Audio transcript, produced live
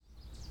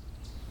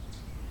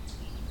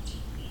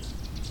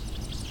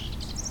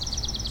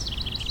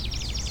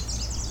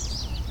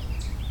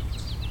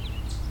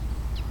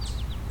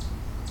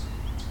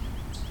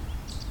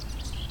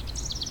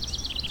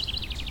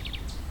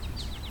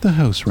The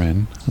house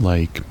wren,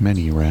 like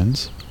many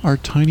wrens, are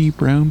tiny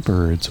brown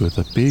birds with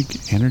a big,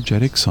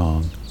 energetic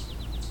song.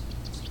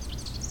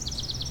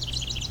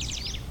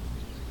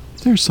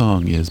 Their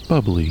song is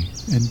bubbly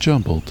and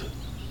jumbled,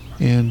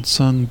 and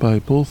sung by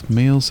both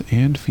males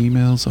and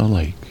females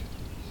alike.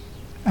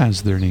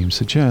 As their name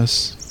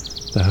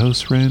suggests, the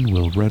house wren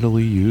will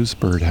readily use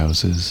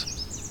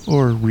birdhouses,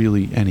 or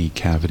really any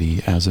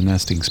cavity, as a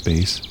nesting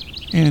space,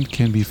 and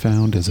can be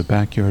found as a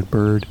backyard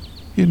bird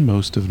in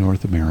most of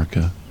North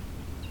America.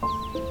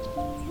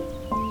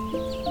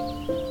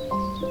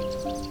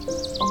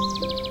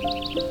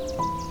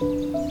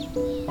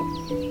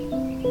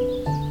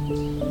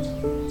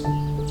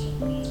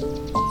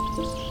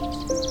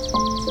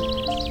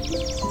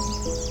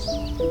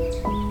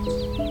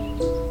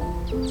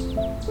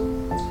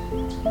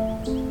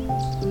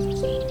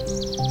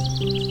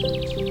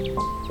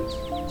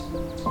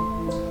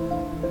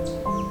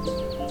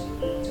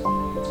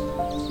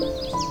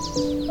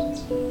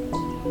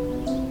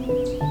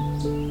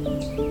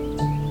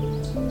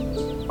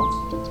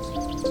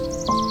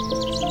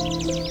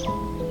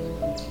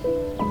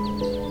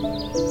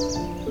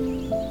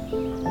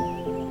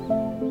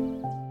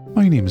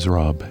 My name's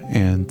Rob,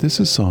 and this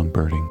is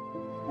Songbirding.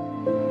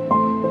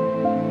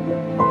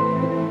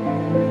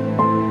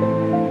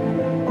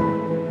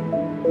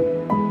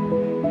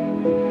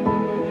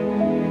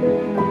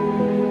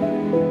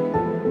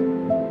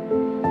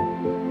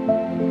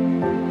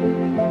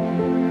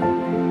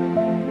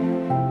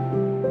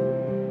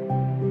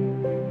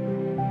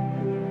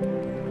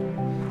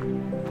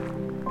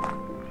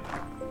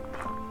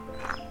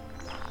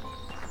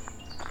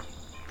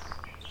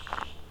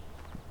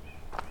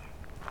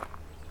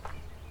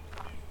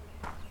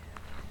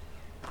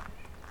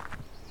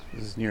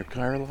 This is near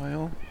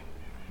Carlisle.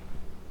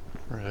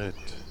 We're at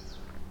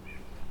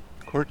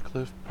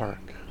Courtcliffe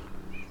Park.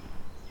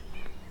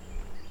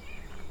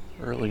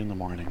 Early in the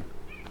morning.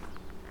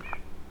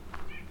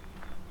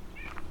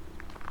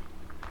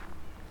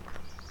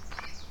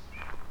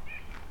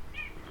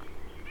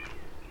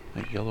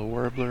 A yellow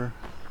warbler,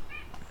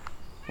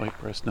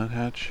 white-breast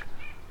nuthatch.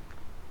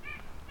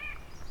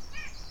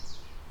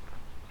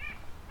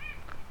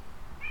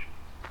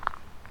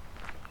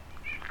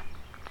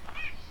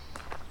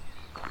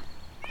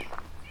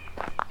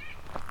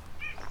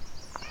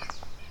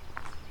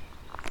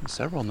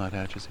 Several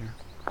nuthatches here.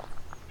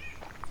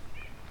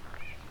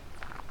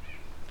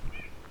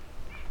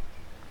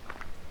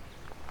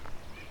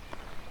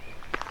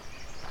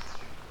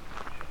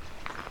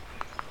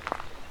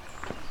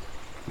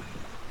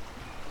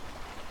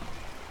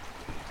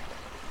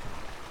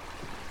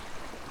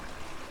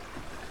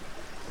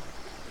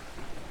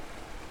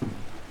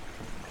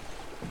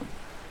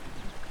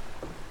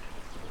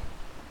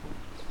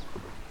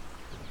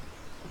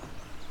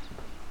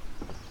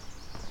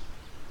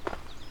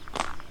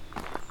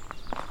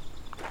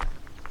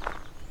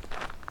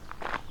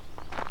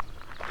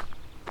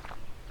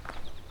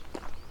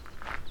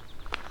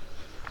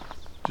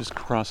 Just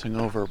crossing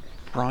over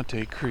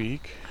Bronte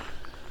Creek.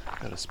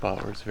 Got a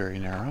spot where it's very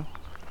narrow.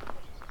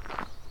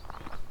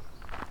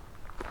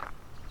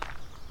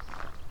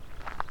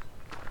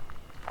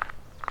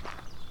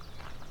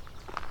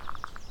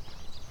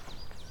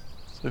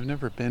 So I've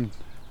never been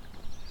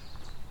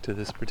to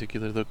this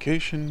particular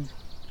location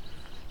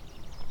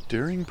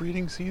during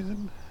breeding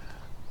season,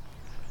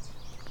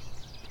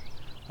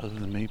 other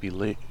than maybe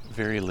late,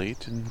 very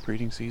late in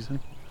breeding season.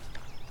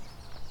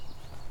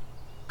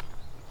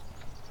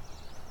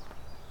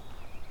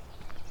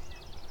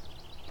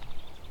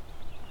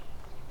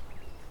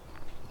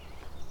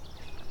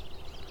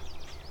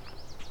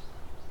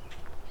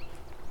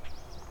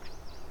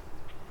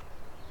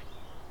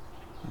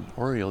 An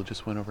oriole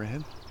just went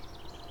overhead.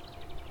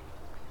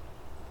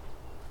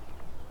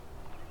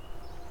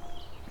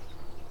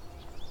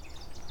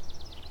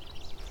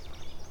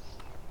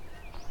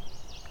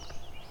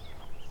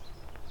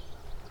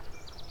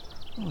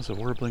 Oh, there's a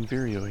warbling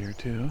vireo here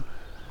too.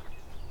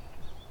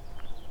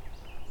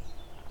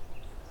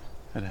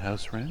 And a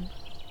house wren.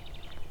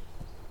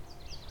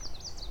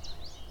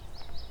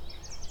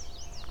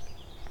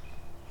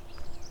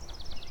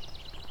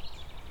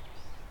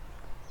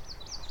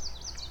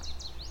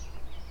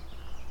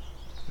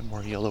 And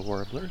more yellow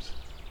warblers.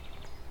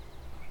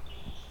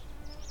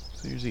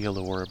 So here's a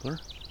yellow warbler.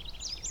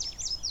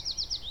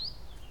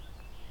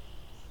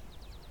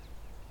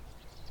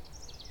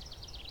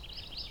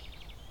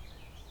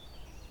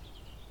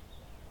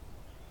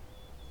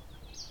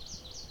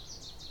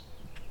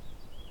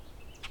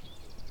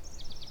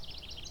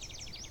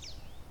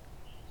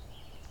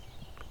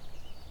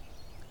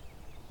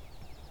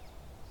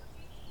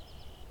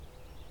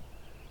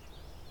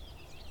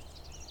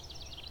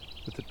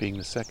 With it being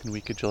the second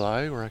week of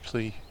July, we're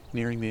actually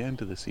nearing the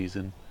end of the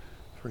season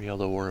for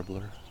yellow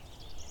warbler.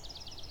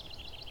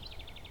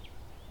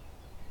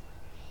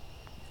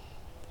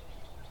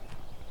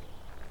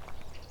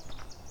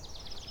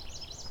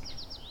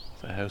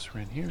 There's a house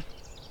wren here.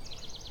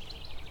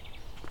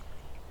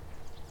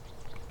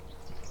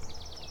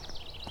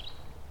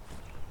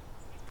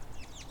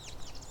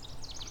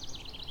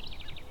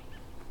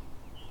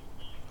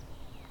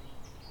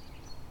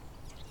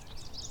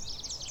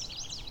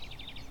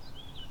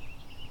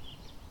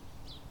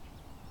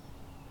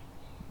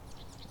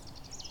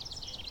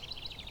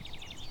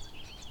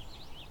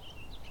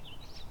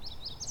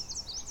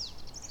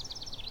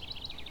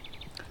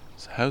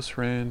 house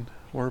wren,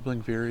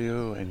 warbling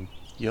vireo, and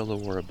yellow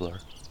warbler.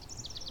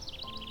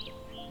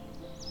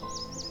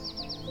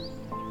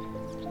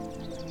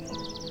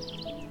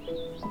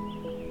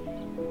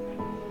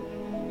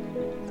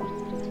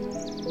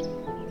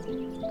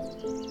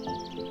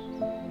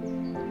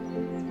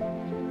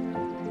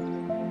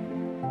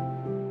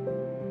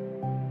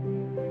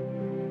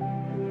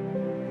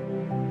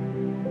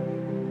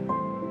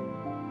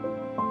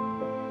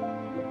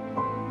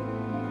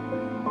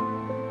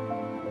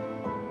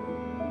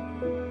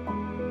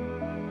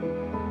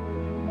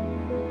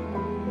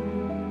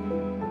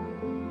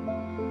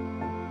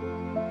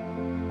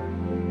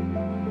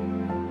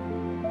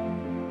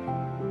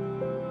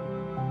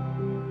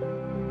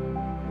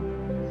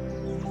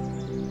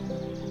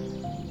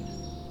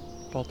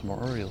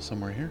 Baltimore Oriole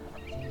somewhere here.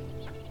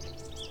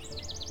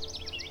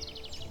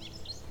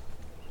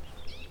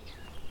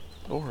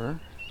 Or,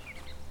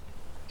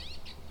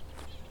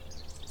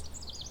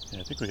 yeah,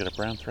 I think we got a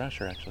brown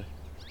thrasher actually.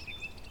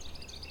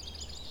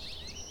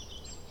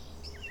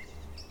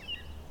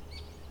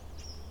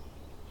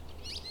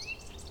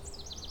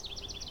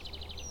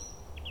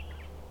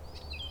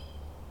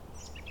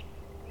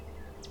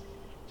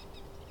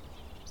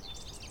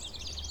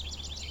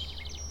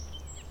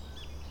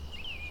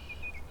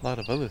 A lot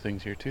of other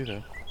things here too,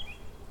 though.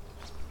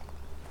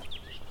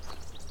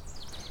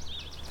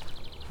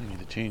 I need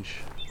to change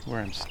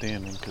where I'm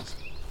standing because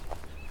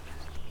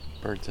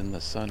birds in the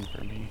sun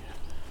for me.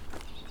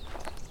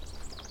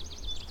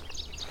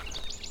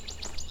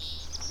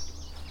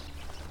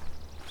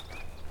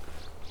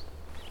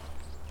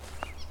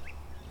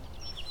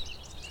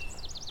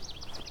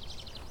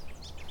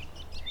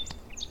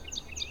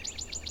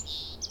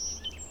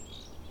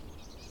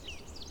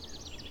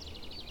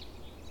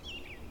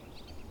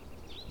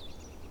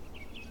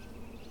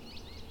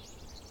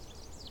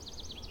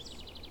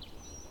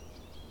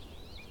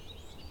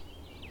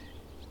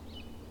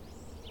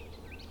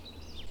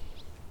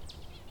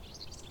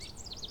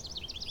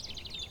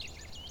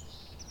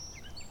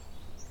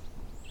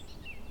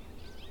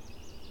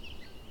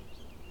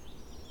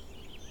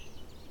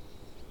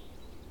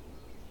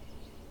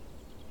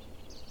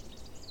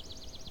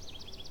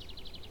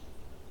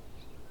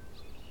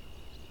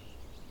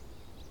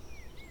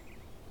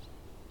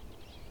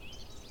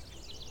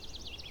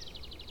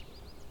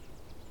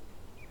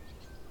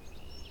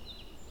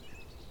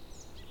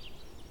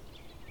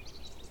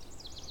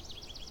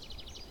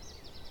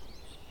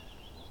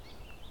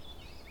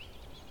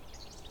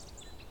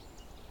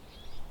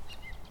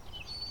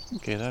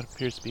 Okay, that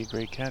appears to be a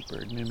gray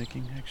catbird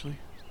mimicking, actually.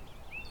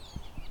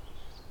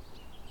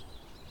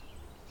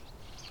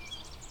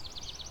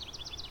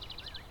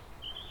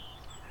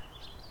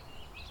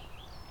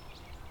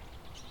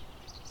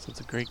 So it's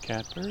a gray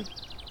catbird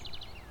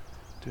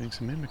doing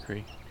some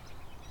mimicry.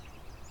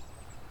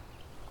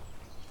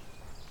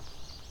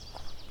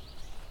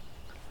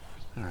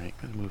 Alright,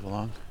 gonna move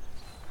along.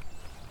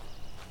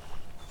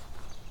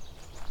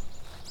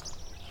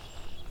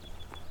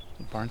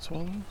 A barn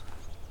swallow?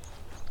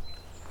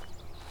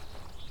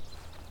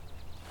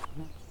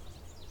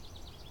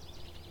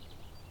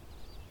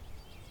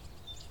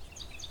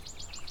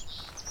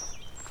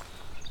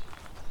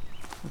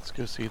 Let's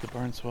go see the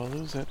barn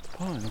swallows at the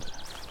pond.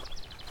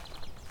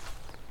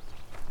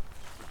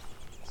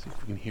 See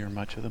if we can hear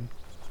much of them.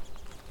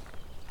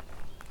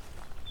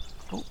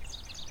 Oh,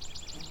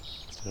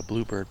 there's a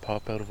bluebird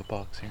pop out of a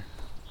box here.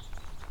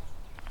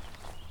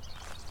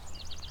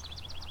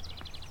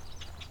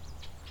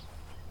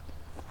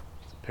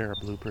 There's a pair of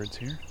bluebirds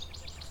here.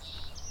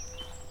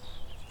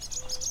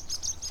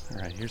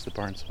 Alright, here's the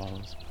barn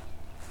swallows.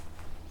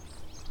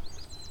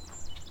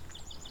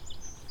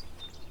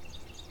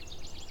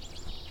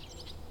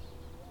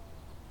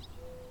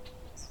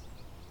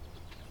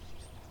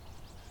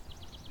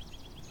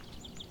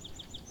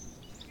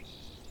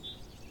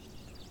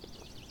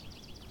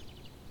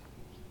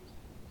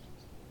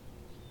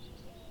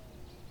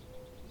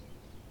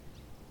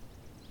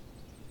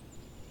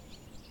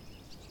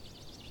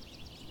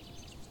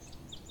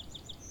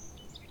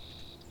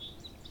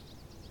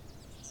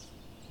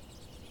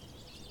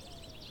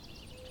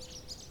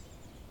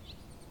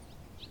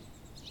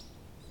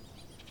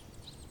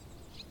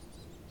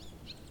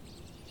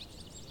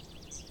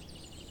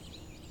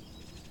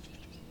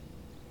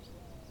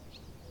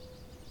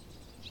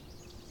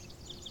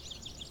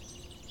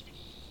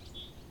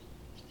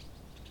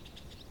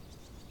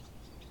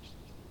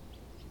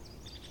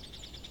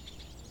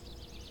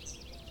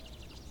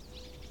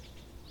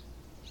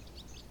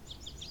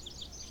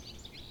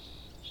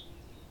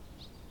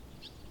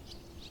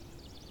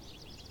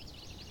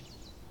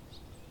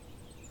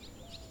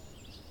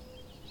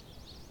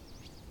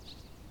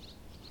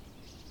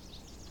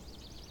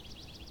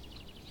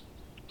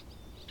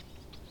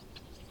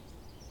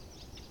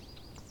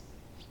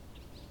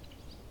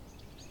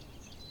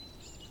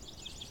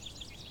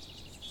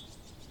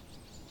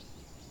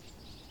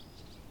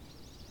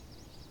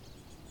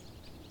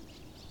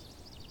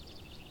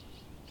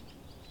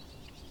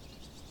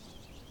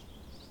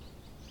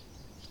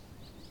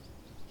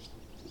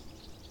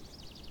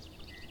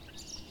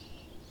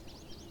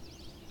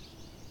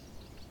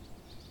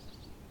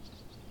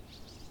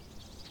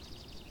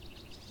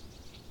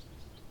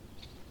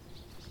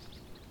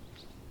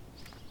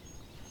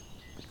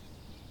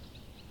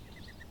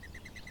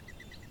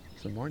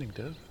 It's a mourning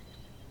dove.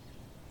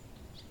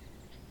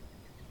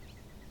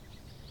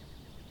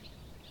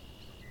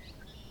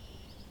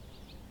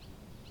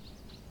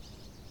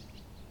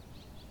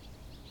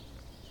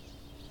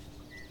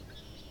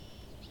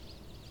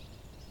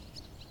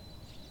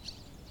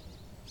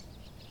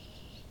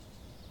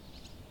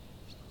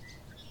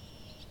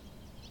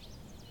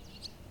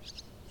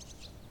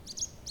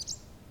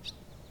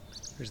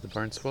 Here's the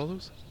barn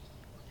swallows.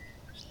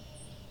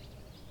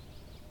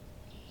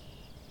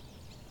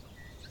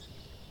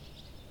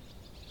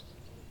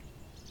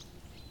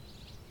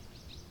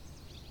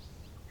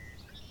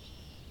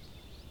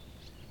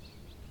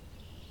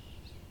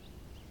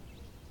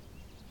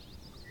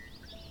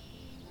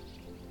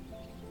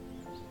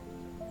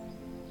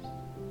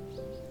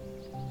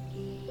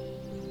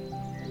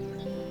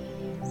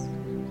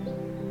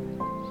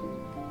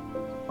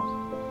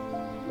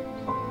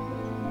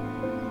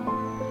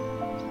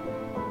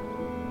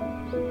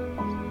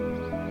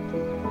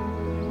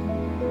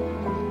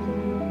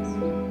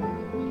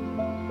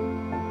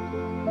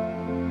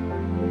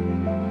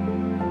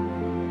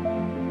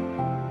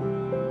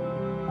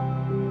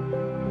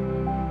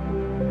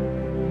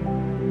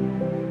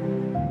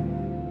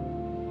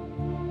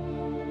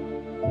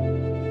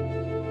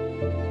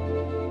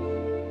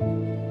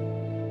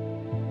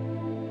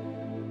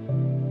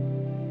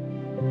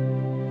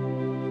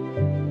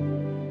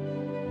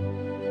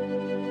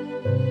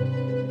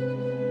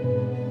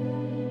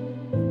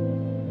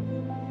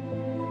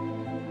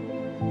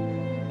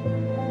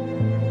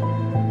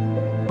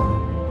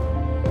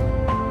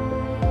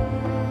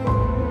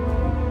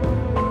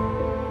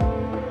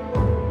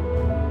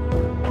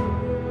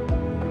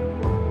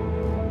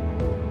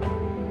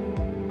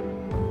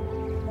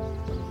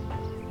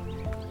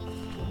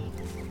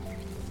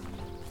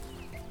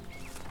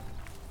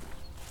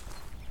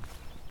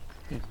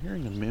 I'm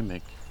hearing a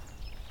mimic.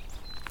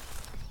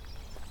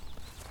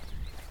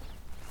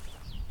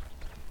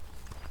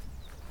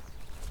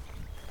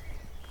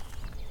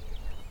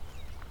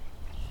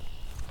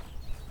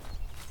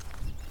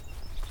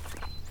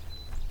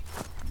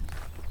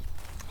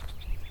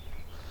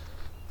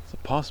 It's a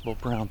possible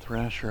brown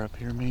thrasher up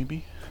here,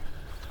 maybe.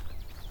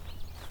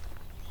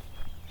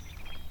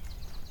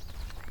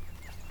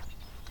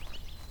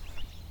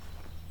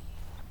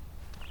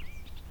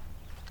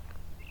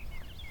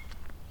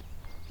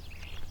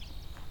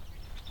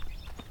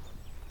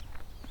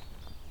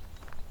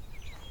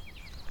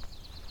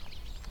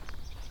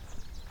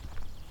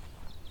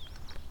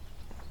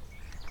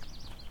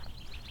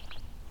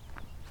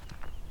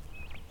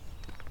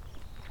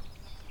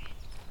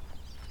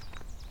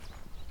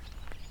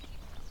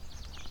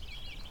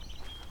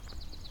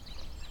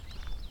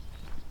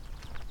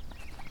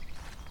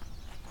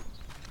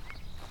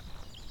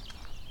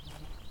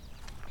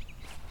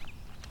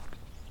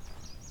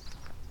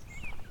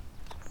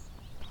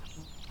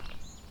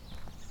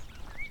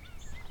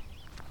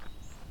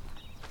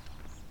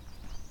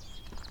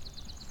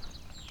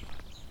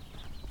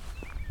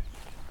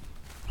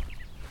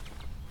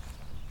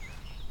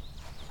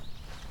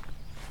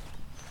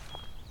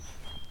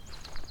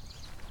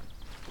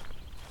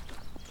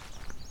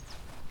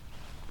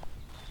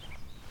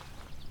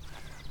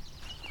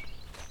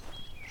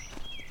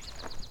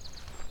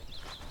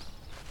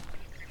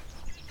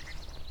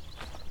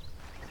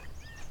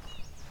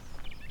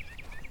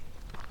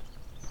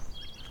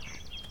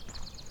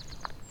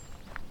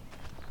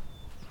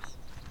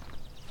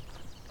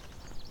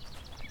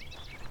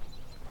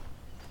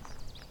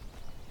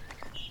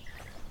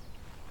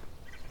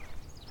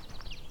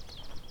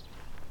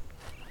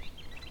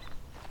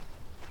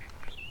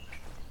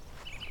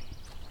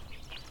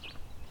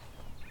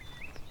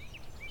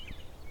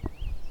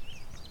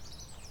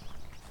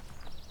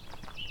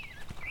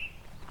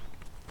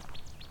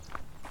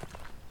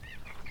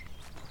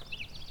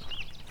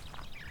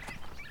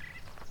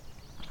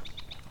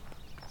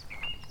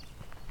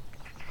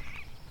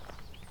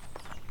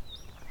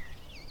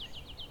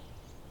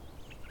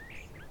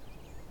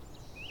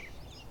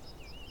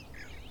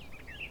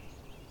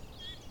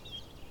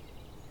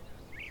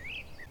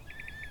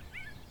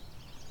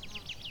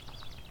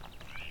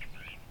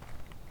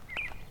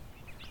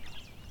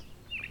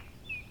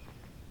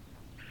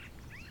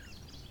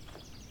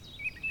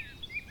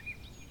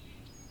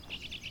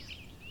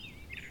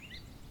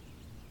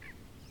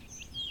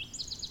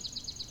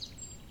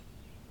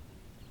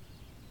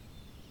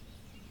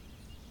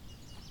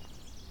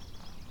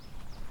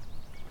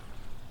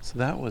 So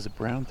that was a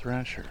brown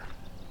thrasher.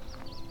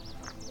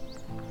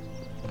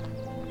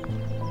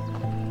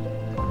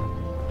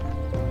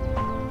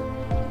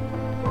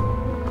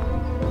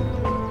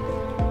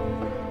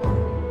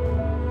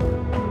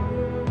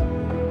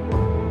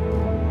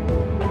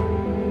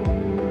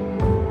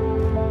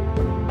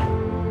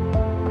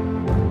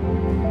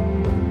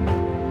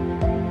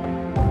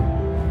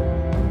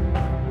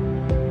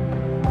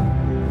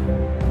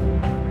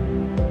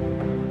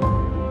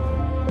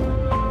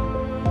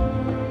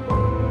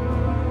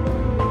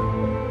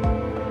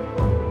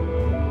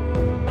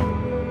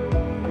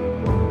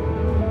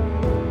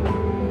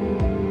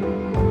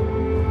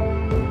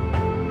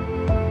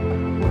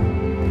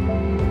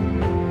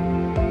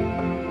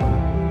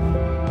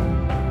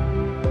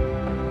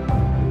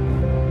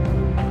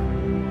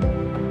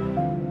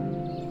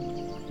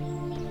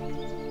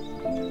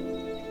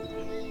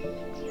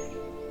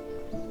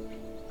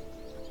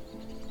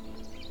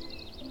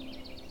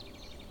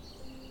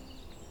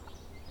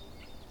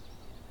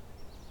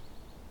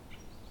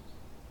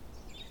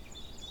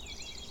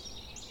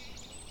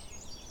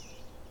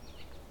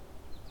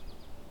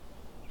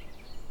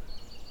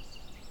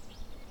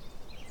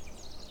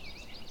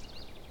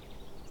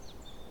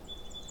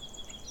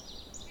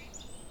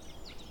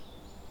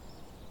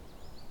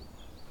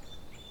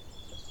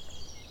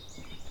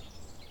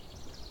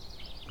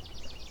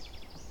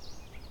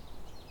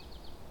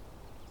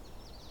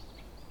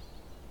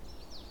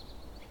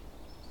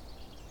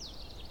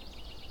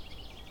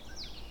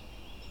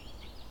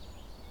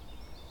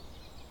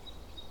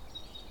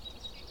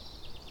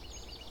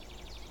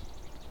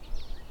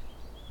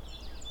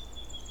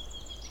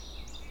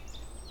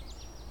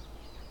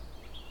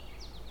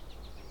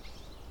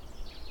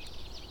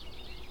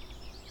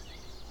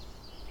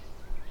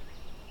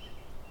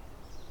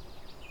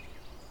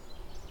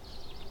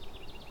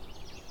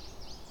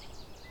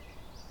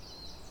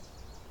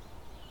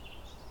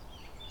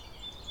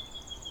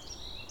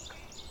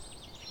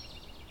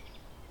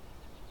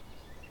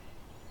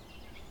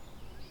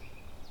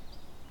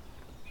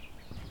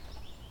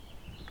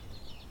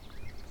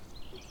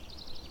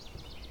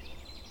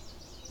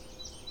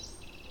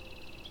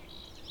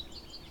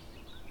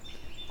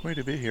 quite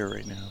a bit here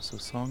right now. So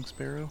song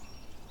sparrow,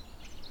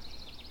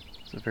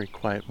 it's a very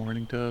quiet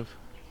mourning dove,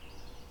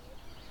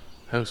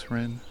 house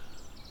wren,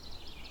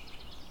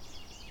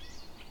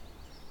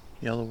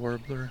 yellow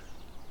warbler,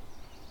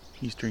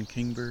 eastern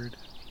kingbird,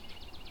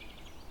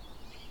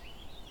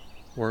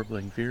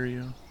 warbling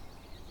vireo,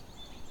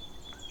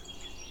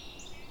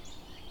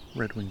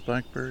 red-winged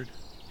blackbird,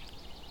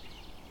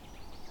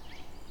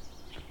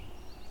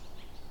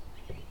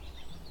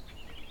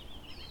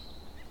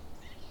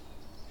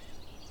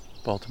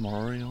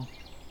 Baltimore oriole,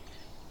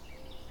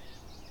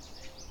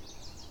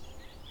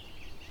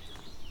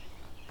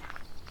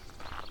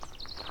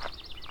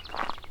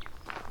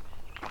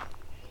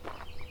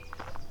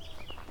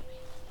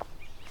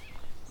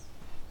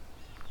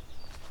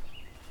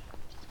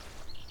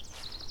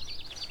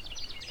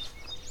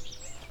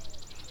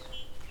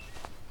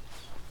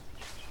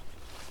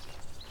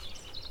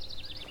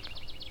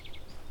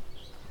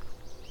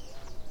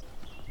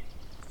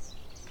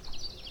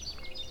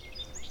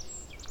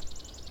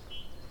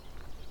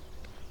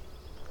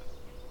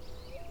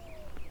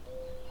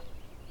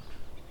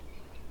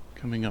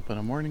 coming up on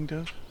a mourning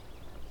dove.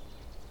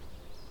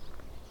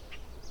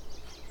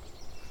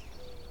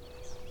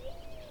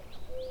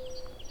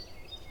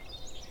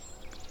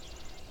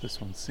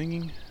 This one's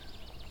singing.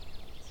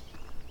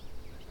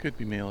 Could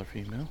be male or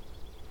female.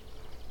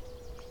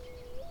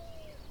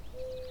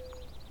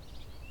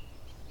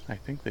 I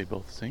think they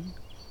both sing.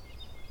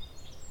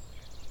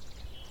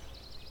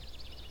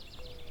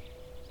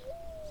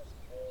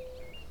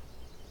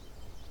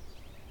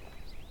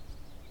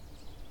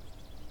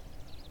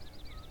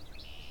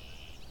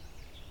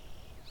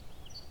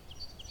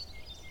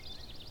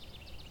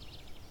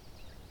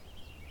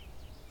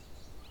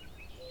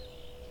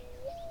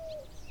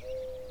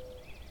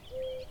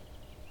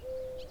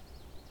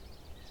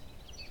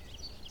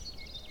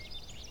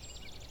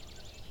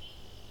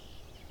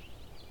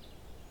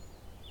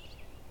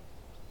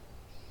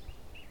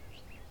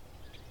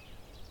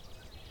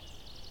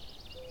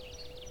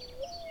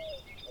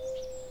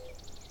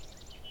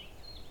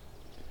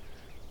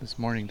 This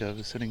mourning dove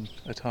is sitting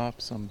atop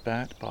some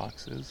bat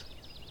boxes.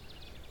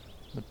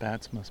 The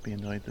bats must be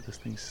annoyed that this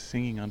thing's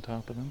singing on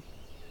top of them.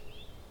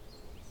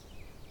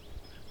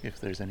 If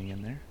there's any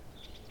in there.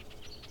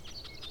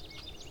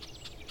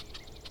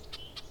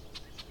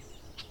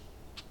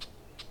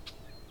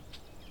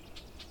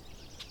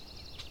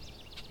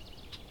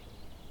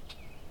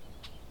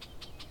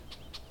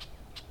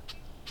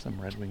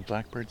 Some red-winged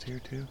blackbirds here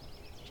too.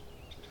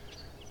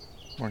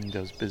 Mourning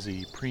dove's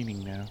busy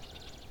preening now.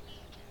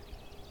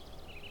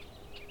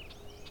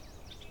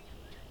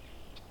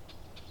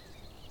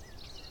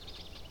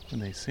 When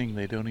they sing,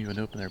 they don't even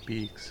open their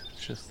beaks.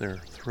 It's just their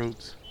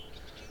throats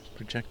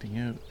projecting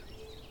out.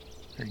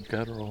 Very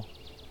guttural.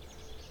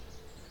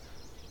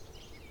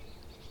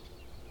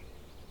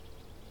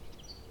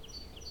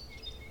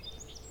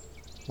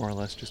 More or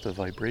less just a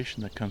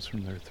vibration that comes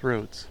from their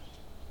throats.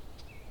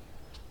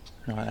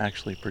 Not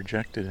actually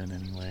projected in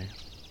any way.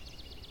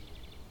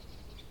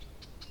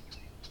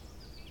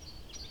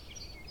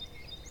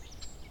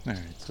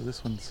 Alright, so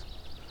this one's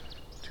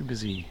too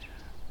busy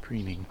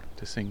preening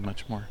to sing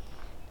much more.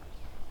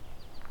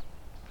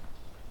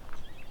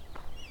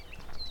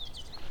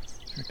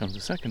 Here comes the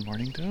second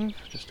mourning dove,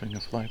 just doing a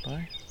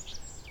flyby.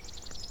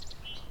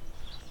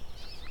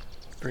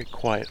 Very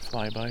quiet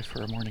flyby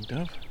for a mourning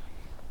dove.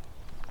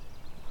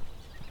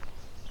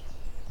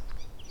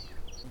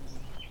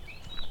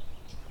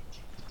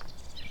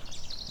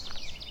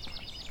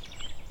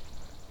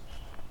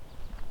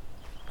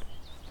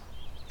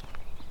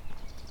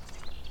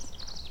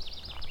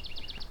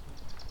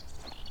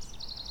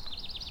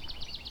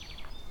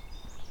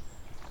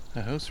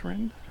 A house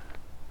wren.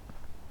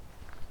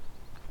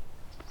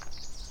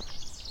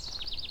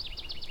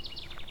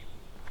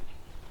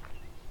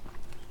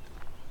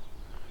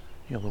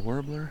 Yellow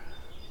warbler.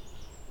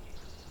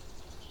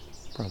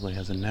 Probably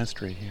has a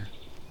nest right here.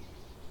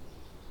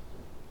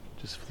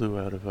 Just flew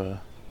out of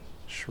a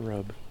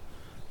shrub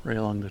right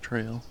along the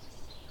trail.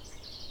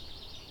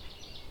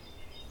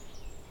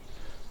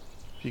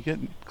 If you get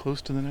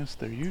close to the nest,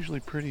 they're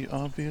usually pretty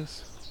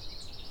obvious.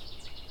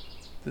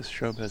 This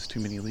shrub has too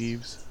many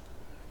leaves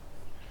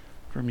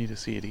for me to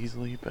see it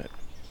easily, but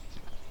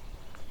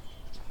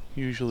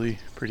usually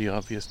pretty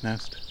obvious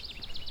nest.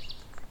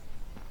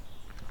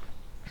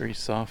 Very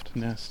soft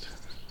nest.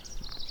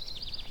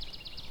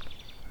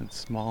 And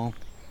small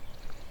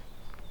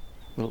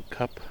little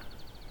cup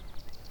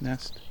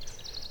nest.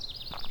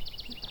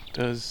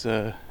 Does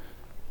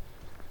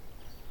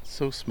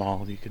so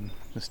small you can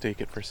mistake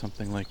it for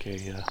something like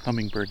a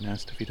hummingbird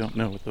nest if you don't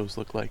know what those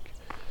look like.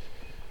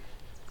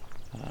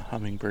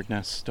 Hummingbird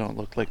nests don't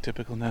look like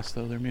typical nests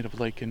though. They're made of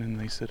lichen and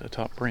they sit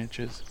atop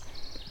branches.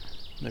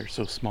 They're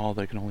so small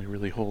they can only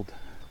really hold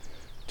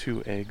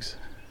 2 eggs,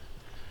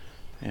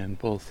 and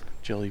both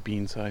jelly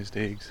bean sized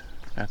eggs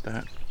at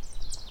that.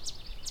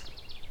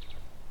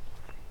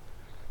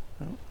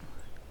 Oh,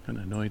 an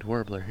annoyed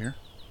warbler here.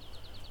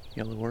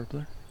 Yellow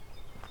warbler.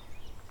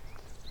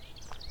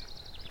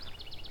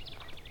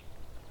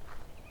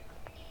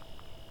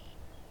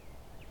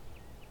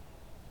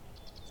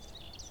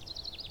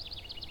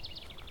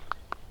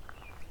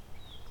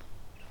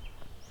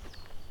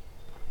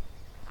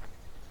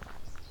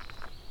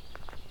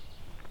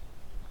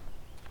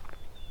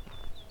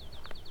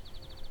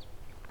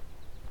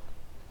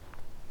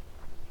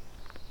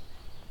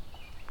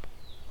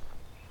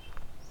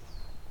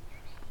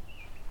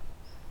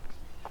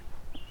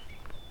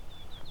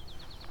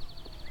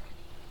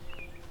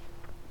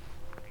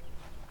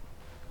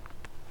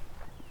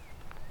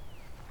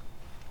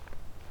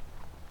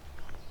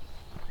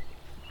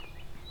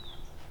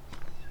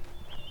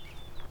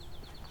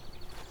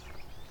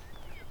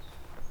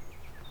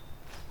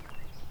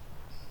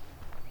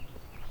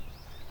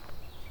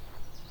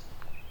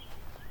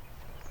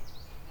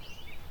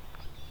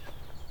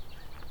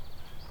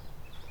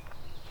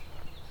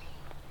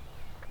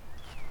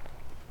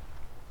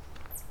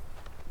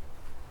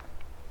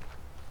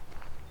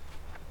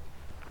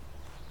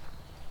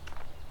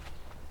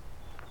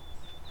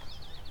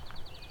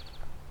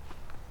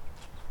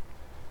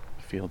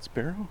 field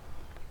sparrow.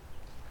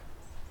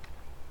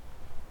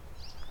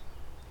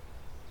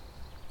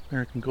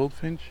 American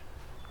goldfinch.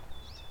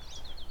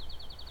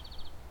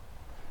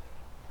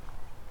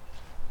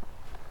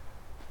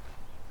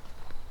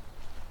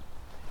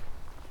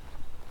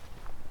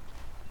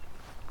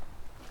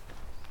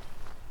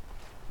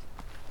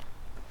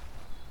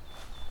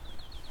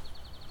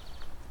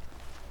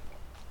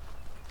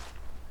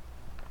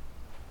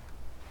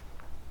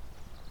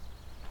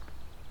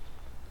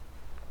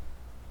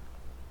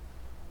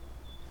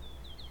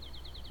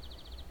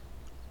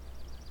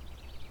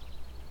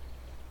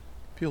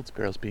 Field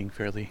sparrows being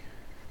fairly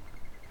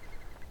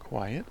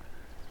quiet.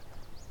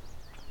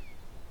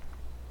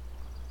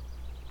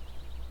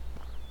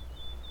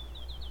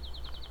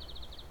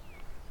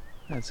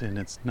 As in,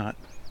 it's not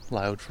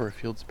loud for a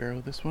field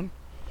sparrow, this one.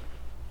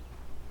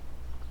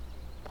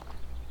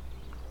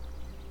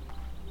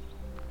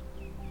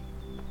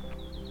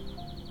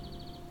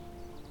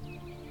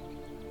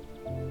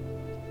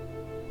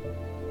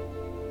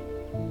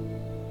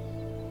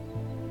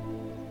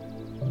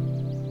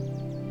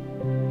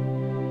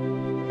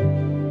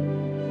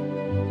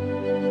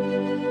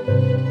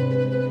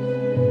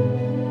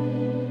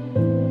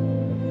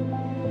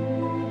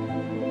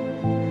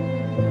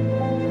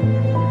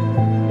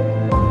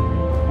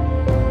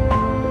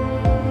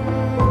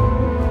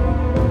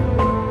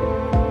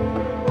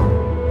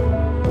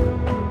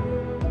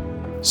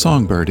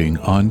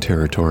 Songbirding on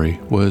Territory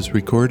was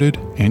recorded,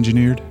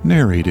 engineered,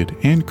 narrated,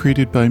 and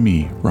created by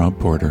me, Rob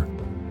Porter.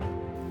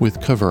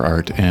 With cover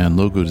art and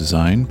logo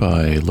design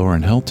by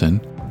Lauren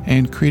Helton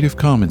and Creative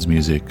Commons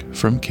music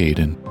from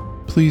Caden.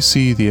 Please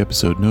see the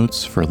episode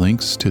notes for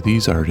links to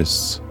these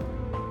artists.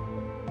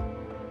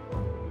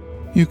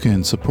 You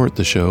can support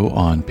the show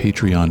on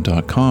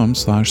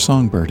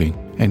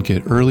patreon.com/songbirding and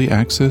get early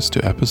access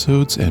to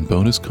episodes and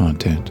bonus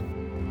content.